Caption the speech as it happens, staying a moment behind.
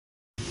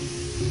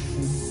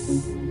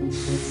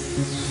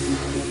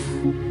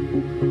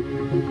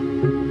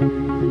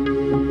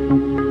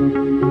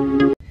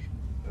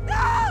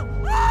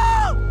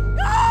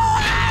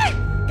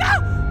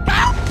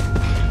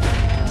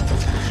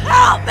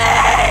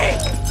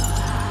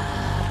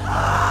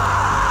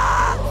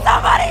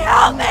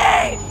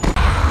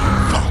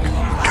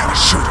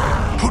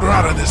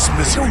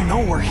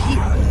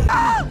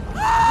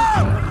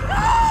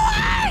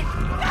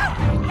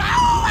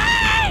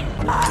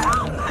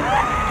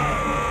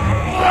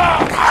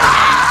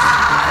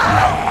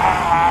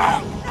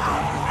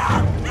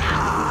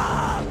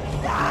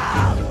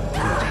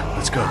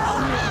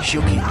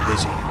She'll keep you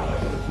busy.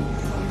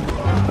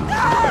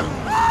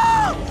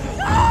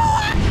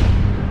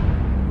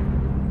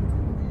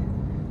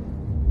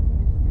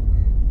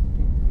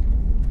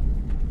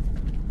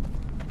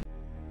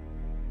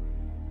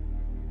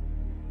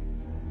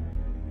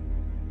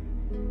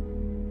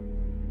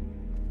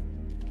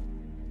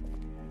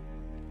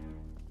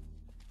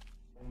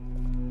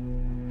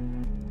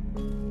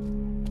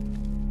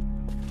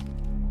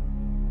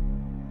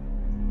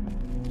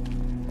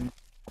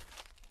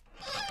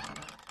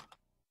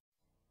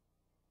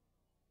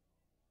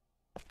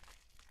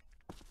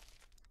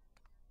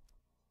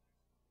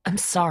 I'm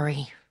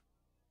sorry.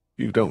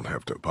 You don't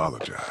have to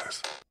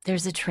apologize.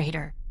 There's a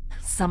traitor.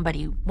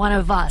 Somebody, one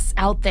of us,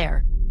 out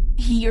there.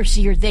 He or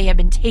she or they have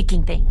been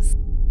taking things.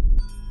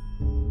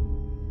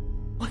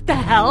 What the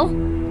hell?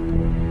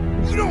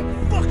 You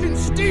don't fucking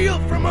steal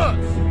from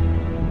us!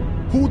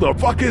 Who the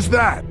fuck is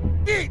that?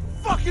 He ain't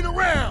fucking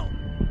around!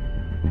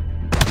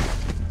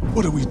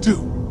 What do we do?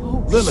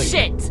 Oh, Lily!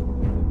 Shit!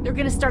 They're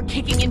gonna start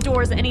kicking in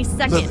doors any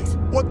second. Lily,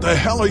 what the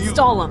hell are you—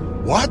 Stall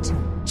them. What?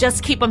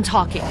 Just keep him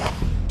talking.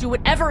 Do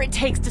whatever it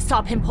takes to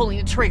stop him pulling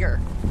the trigger.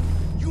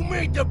 You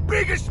made the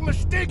biggest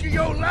mistake of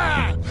your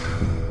life!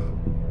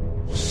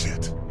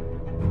 Shit.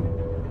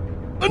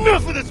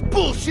 Enough of this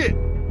bullshit!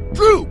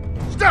 Drew,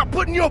 stop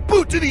putting your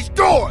boot to these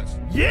doors!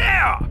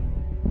 Yeah!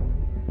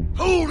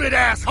 Hold it,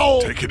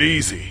 asshole! Take it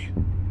easy.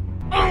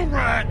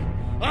 Alright,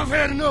 I've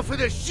had enough of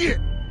this shit!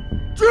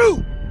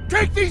 Drew,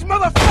 take these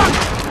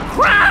motherfuckers!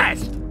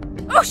 Christ!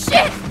 Oh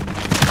shit!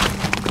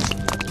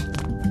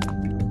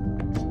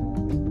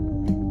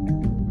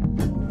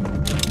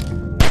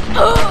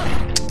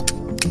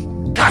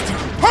 Gotcha!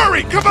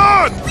 Hurry, come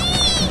on!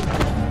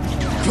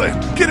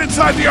 Clint, get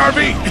inside the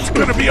RV! It's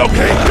gonna be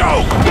okay,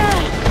 go!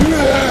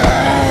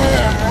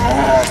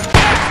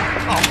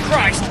 Oh,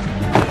 Christ!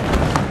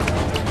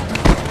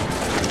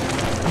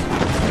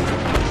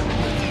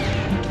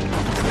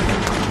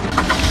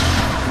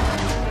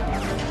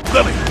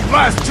 Lily,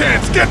 last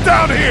chance, get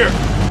down here!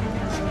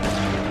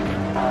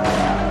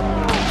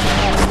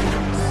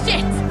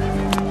 Shit!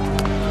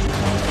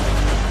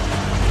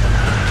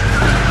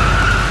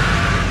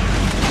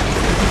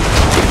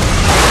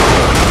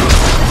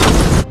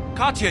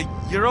 Katya,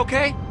 you're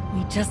okay?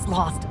 We just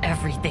lost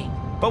everything.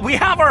 But we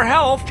have our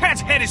health!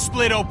 Cat's head is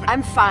split open!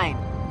 I'm fine.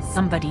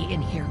 Somebody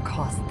in here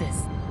caused this.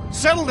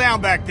 Settle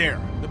down back there.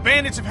 The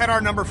bandits have had our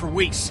number for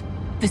weeks.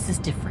 This is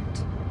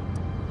different.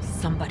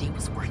 Somebody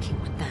was working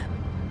with them.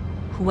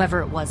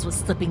 Whoever it was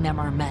slipping them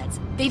our meds.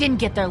 They didn't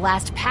get their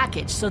last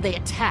package, so they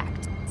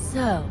attacked.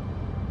 So,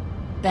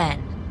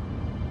 Ben,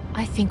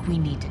 I think we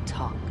need to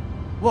talk.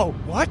 Whoa,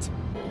 what?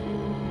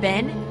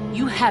 Ben,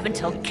 you have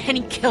until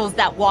Kenny kills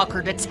that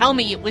walker to tell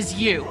me it was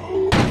you.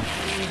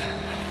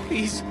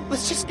 Please,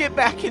 let's just get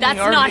back in That's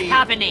the RV. not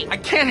happening. I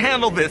can't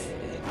handle this.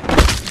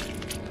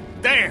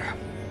 There!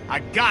 I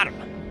got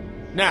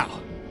him. Now,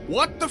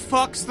 what the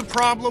fuck's the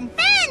problem?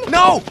 Ben!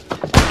 No!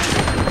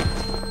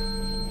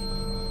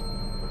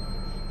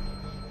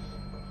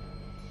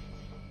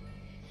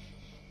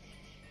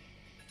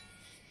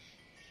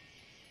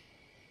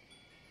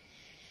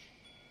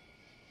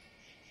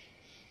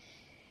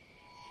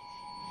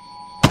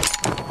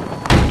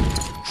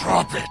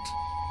 Drop it!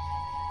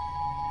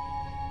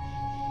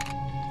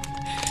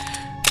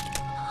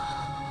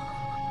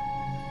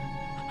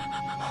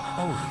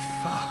 Holy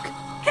fuck.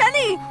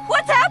 Kenny,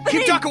 what's happening?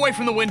 Keep duck away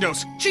from the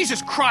windows!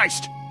 Jesus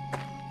Christ!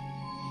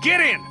 Get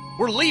in!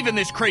 We're leaving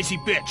this crazy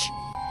bitch!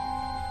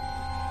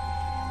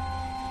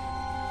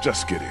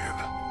 Just get in.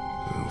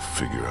 We'll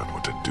figure out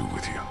what to do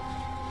with you.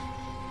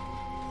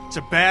 It's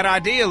a bad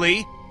idea,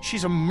 Lee.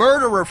 She's a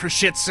murderer, for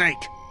shit's sake.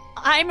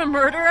 I'm a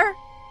murderer?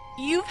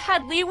 You've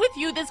had Lee with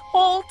you this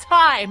whole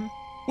time.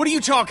 What are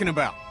you talking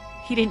about?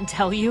 He didn't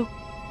tell you.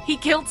 He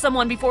killed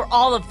someone before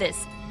all of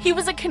this. He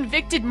was a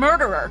convicted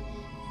murderer.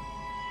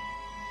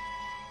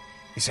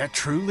 Is that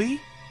true, Lee?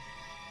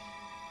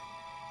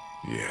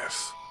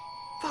 Yes.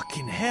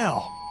 Fucking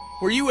hell.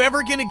 Were you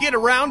ever gonna get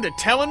around to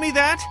telling me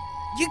that?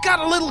 You got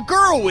a little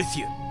girl with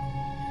you.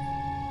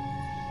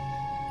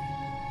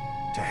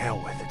 To hell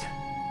with it.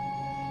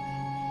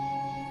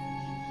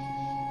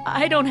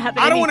 I don't have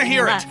I anything don't want to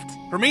hear left. it.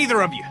 From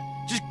either of you.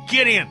 Just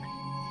get in.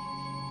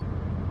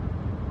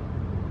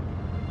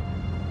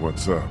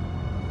 What's up?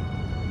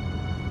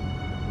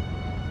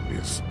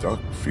 You stuck?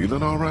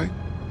 Feeling all right?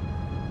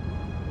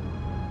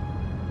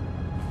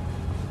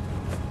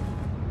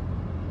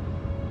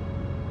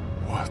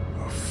 What?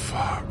 What the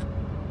fuck?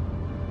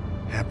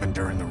 Happened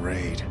during the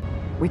raid.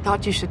 We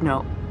thought you should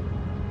know.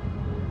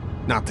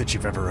 Not that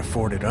you've ever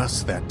afforded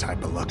us that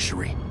type of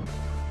luxury.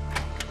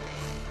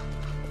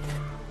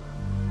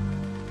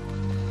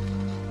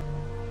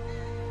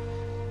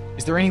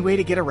 Is there any way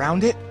to get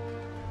around it?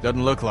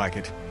 Doesn't look like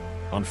it.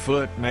 On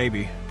foot,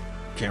 maybe.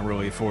 Can't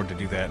really afford to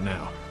do that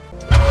now.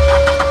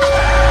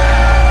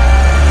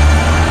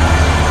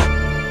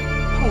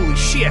 Holy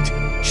shit!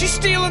 She's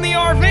stealing the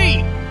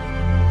RV!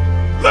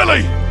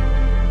 Lily!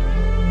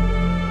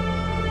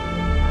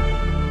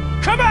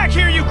 Come back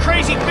here, you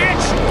crazy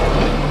bitch!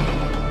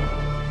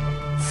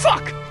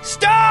 Fuck!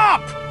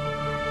 Stop!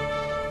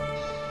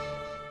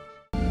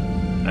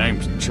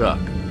 Name's Chuck.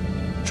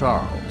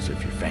 Charles,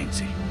 if you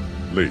fancy.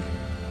 Lee.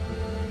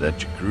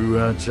 That your crew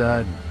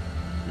outside?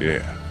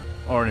 Yeah.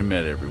 Already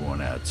met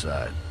everyone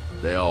outside.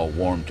 They all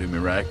warmed to me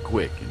right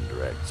quick in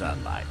direct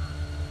sunlight.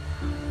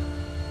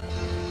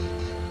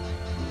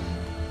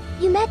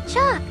 You met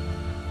Chuck.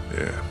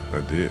 Yeah,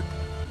 I did.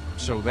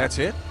 So that's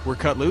it? We're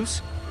cut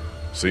loose?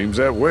 Seems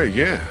that way,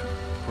 yeah.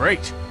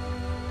 Great.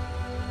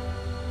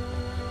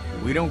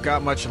 We don't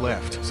got much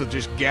left, so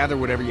just gather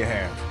whatever you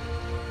have.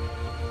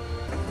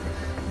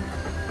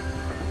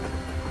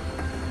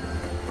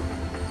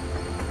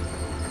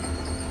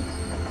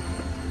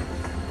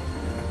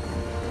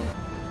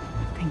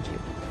 Thank you.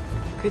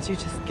 Could you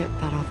just get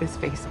that off his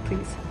face,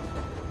 please?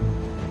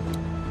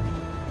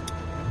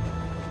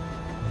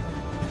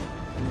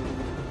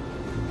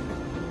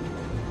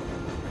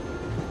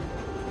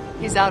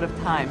 He's out of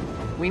time.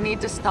 We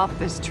need to stop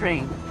this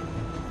train.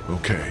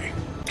 Okay.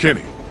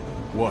 Kenny.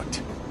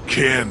 What?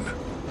 Ken.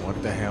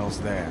 What the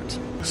hell's that?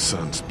 The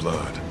son's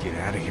blood. Get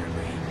out of here,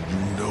 Lee.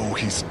 You know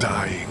he's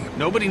dying.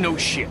 Nobody knows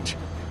shit.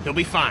 He'll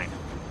be fine.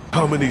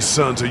 How many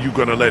sons are you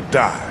gonna let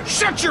die?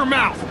 Shut your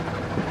mouth!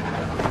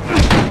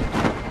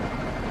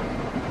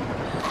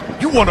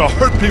 You wanna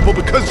hurt people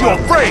because you're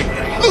afraid.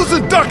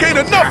 Losing Duck ain't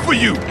enough for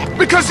you.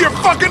 Because you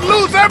fucking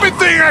lose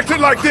everything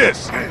acting like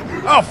this.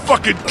 I'll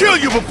fucking kill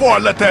you before I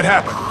let that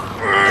happen.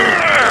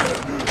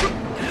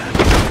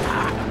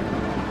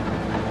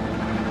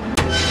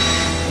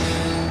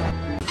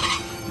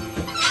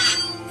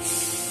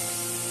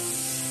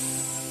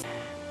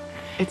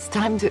 It's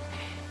time to...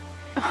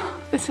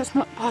 Oh, this is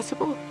not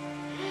possible.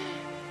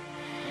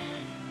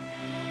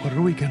 What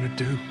are we gonna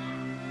do?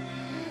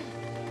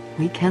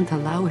 We can't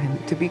allow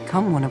him to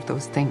become one of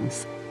those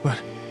things. But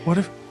what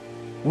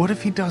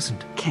if he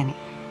doesn't? Kenny,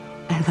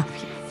 I love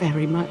you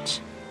very much.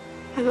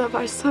 I love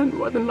our son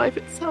more than life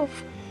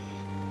itself.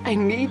 I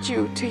need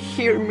you to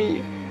hear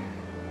me.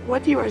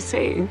 What you are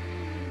saying,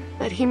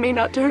 that he may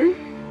not turn,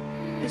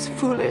 is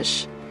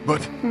foolish.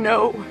 But...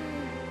 No.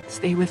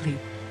 Stay with Lee.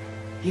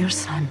 Your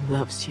son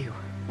loves you,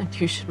 and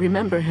you should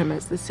remember him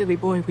as the silly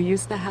boy we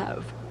used to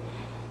have.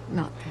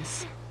 Not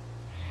this.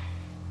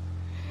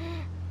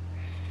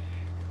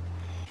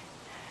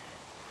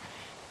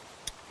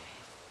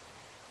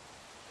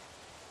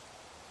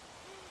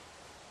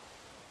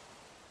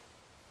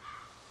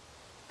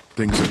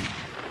 Things are...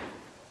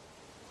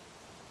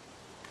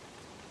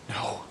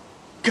 No.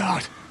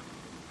 God!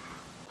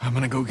 I'm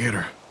gonna go get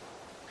her.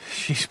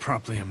 She's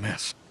probably a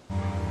mess.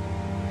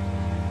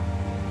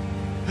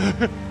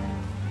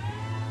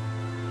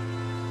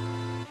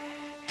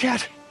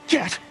 Cat!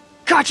 Cat!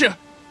 Gotcha!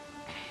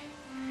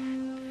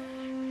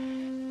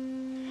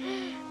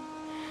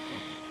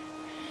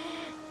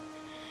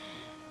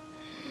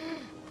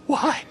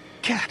 Why?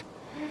 Cat?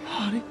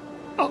 Honey?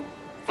 Oh,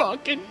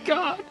 fucking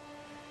God!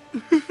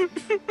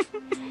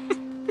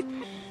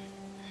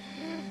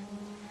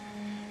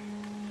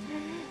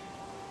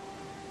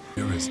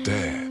 You're his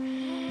dad.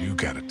 You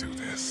gotta do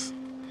this.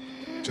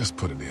 Just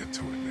put an end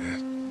to it,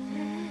 man.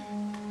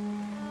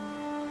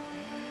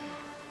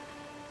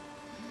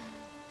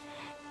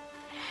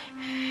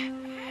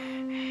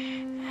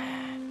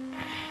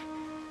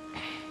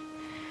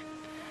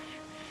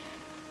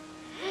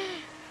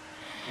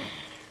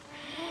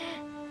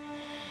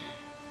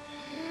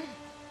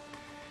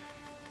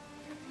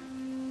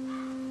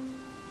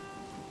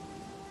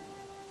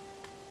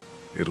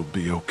 It'll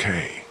be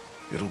okay.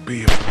 It'll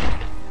be okay.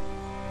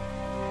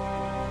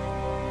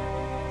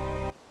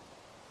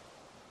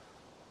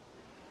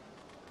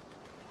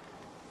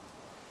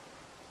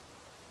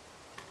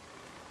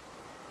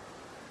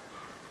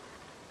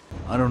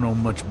 I don't know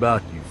much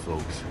about you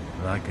folks,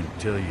 but I can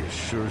tell you as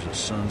sure as the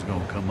sun's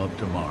gonna come up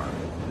tomorrow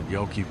that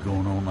y'all keep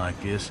going on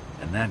like this,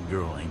 and that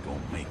girl ain't gonna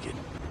make it.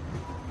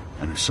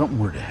 And if something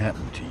were to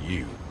happen to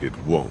you... It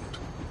won't.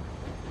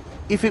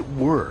 If it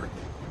were,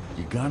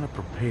 you gotta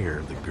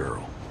prepare the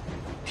girl.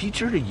 Teach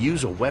her to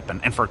use a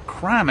weapon, and for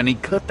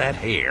criminy, cut that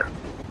hair.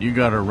 You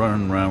got her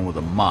running around with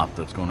a mop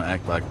that's gonna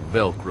act like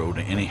Velcro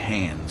to any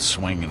hand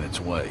swinging its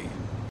way.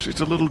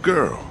 She's a little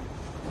girl.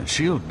 And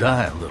she'll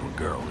die a little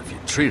girl if you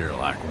treat her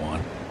like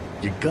one.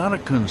 You gotta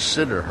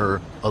consider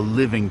her a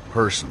living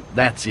person.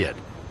 That's it.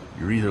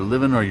 You're either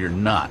living or you're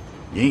not.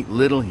 You ain't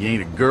little, you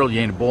ain't a girl,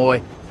 you ain't a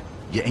boy.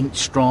 You ain't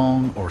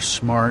strong or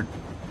smart.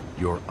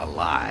 You're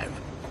alive.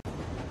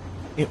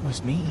 It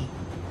was me.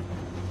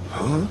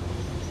 Huh?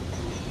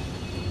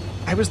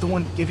 I was the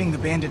one giving the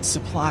bandits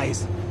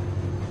supplies.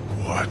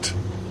 What?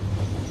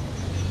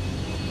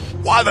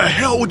 Why the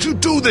hell would you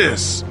do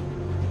this?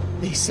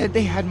 They said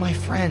they had my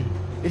friend,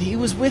 that he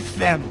was with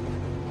them.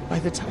 By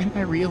the time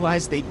I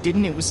realized they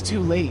didn't, it was too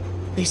late.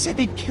 They said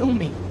they'd kill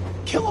me.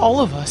 Kill all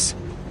of us.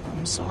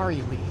 I'm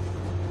sorry, Lee.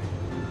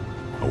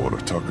 I want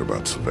to talk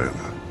about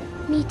Savannah.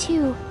 Me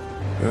too.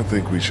 I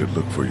think we should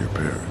look for your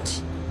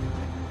parents.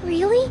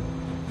 Really?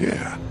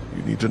 Yeah,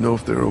 you need to know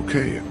if they're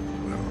okay,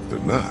 and, well, if they're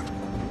not,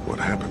 what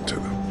happened to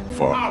them.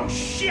 Oh,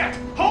 shit!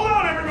 Hold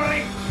on,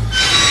 everybody!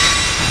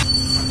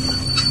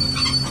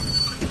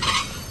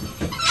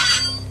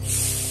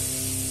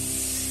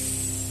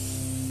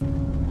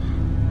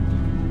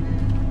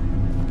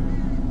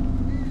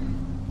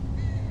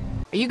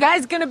 Are you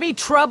guys gonna be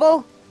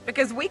trouble?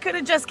 Because we could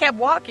have just kept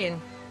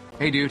walking.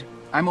 Hey, dude.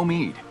 I'm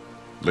Omid.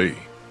 Lee,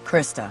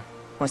 Krista,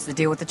 what's the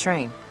deal with the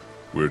train?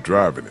 we're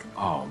driving it.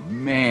 Oh,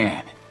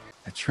 man.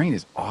 That train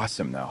is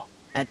awesome, though.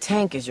 A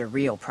tank is your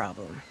real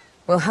problem.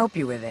 We'll help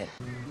you with it.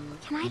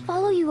 Can I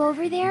follow you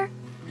over there?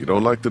 You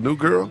don't like the new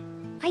girl?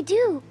 I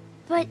do,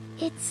 but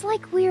it's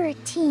like we're a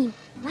team,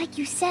 like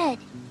you said.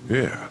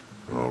 Yeah,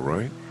 all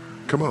right.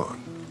 Come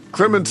on.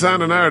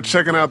 Clementine and I are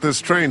checking out this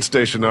train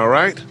station, all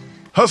right?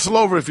 Hustle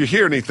over if you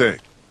hear anything.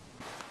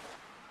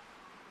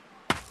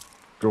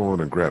 Go on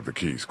and grab the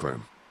keys,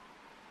 Clem.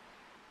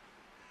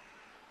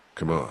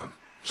 Come on,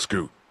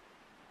 scoot.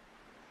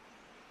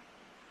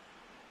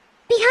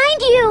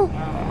 Behind you!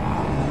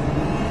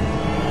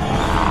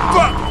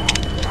 Fuck!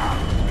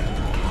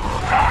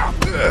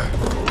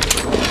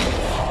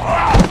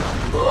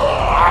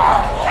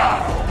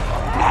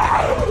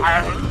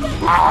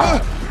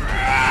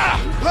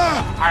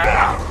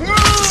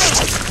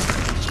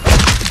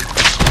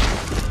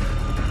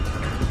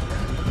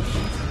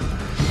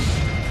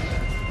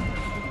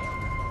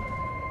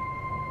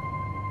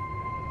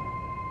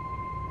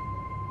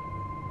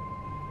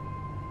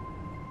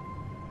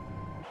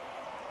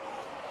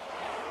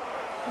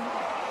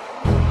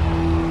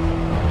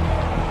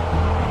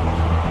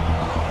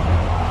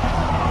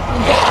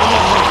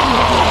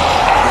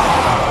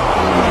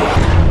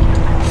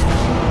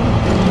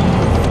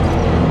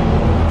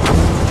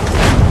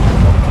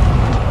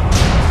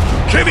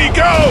 Kitty,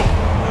 go!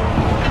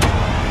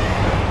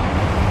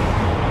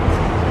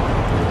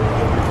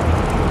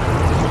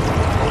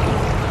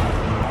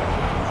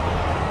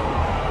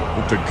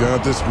 Hope to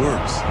God this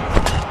works.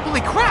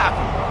 Holy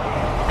crap!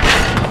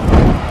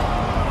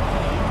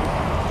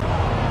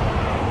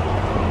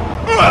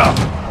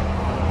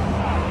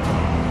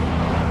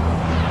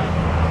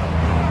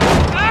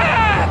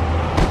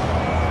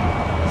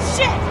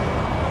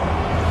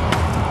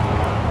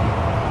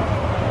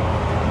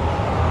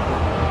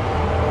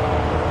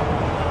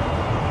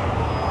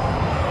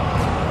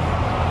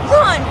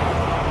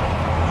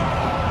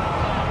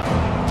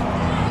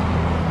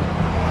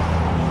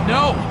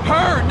 No,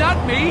 her,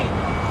 not me!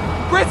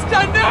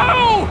 Krista,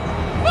 no!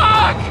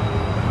 Fuck!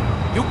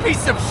 You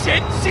piece of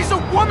shit! She's a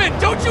woman,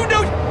 don't you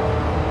know?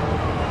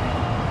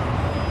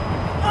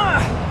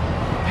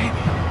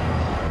 Baby.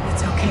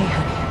 It's okay,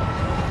 honey.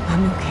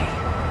 I'm okay.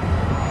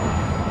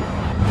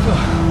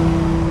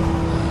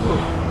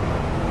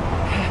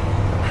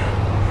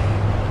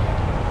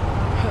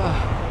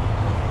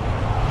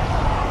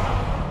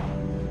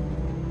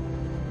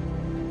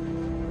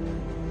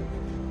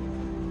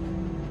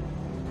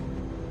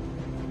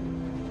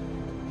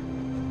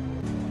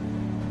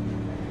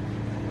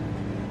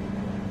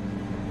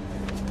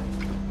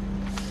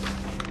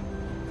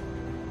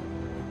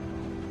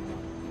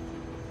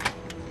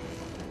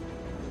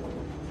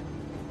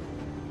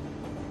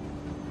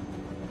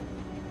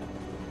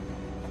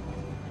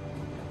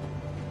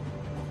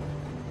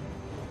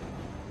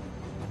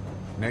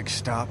 Next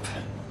stop,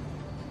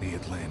 the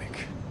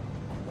Atlantic.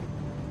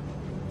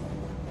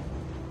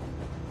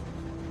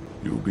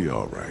 You'll be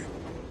all right.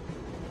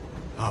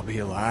 I'll be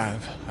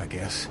alive, I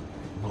guess.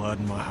 Blood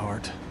in my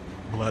heart.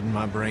 Blood in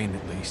my brain,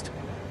 at least.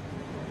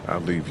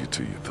 I'll leave you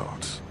to your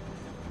thoughts.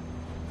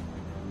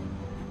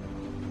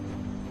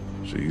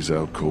 She's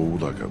out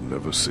cold like I've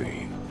never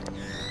seen.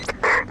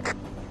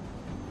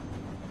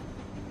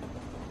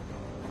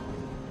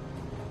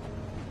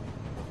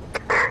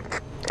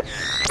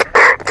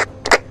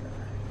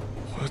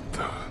 What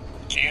the?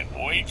 Can't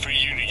wait for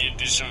you to get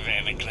to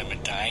Savannah,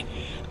 Clementine.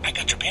 I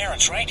got your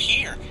parents right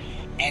here.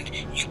 And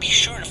you be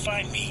sure to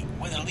find me,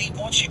 whether Lee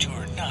wants you to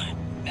or not.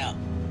 Now,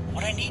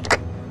 what I need...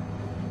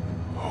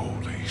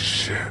 Holy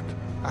shit.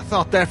 I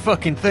thought that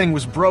fucking thing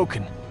was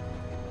broken.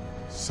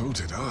 So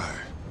did I.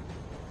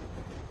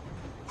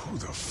 Who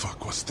the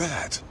fuck was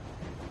that?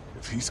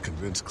 If he's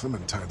convinced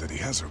Clementine that he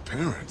has her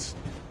parents...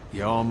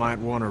 Y'all might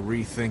want to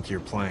rethink your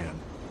plan.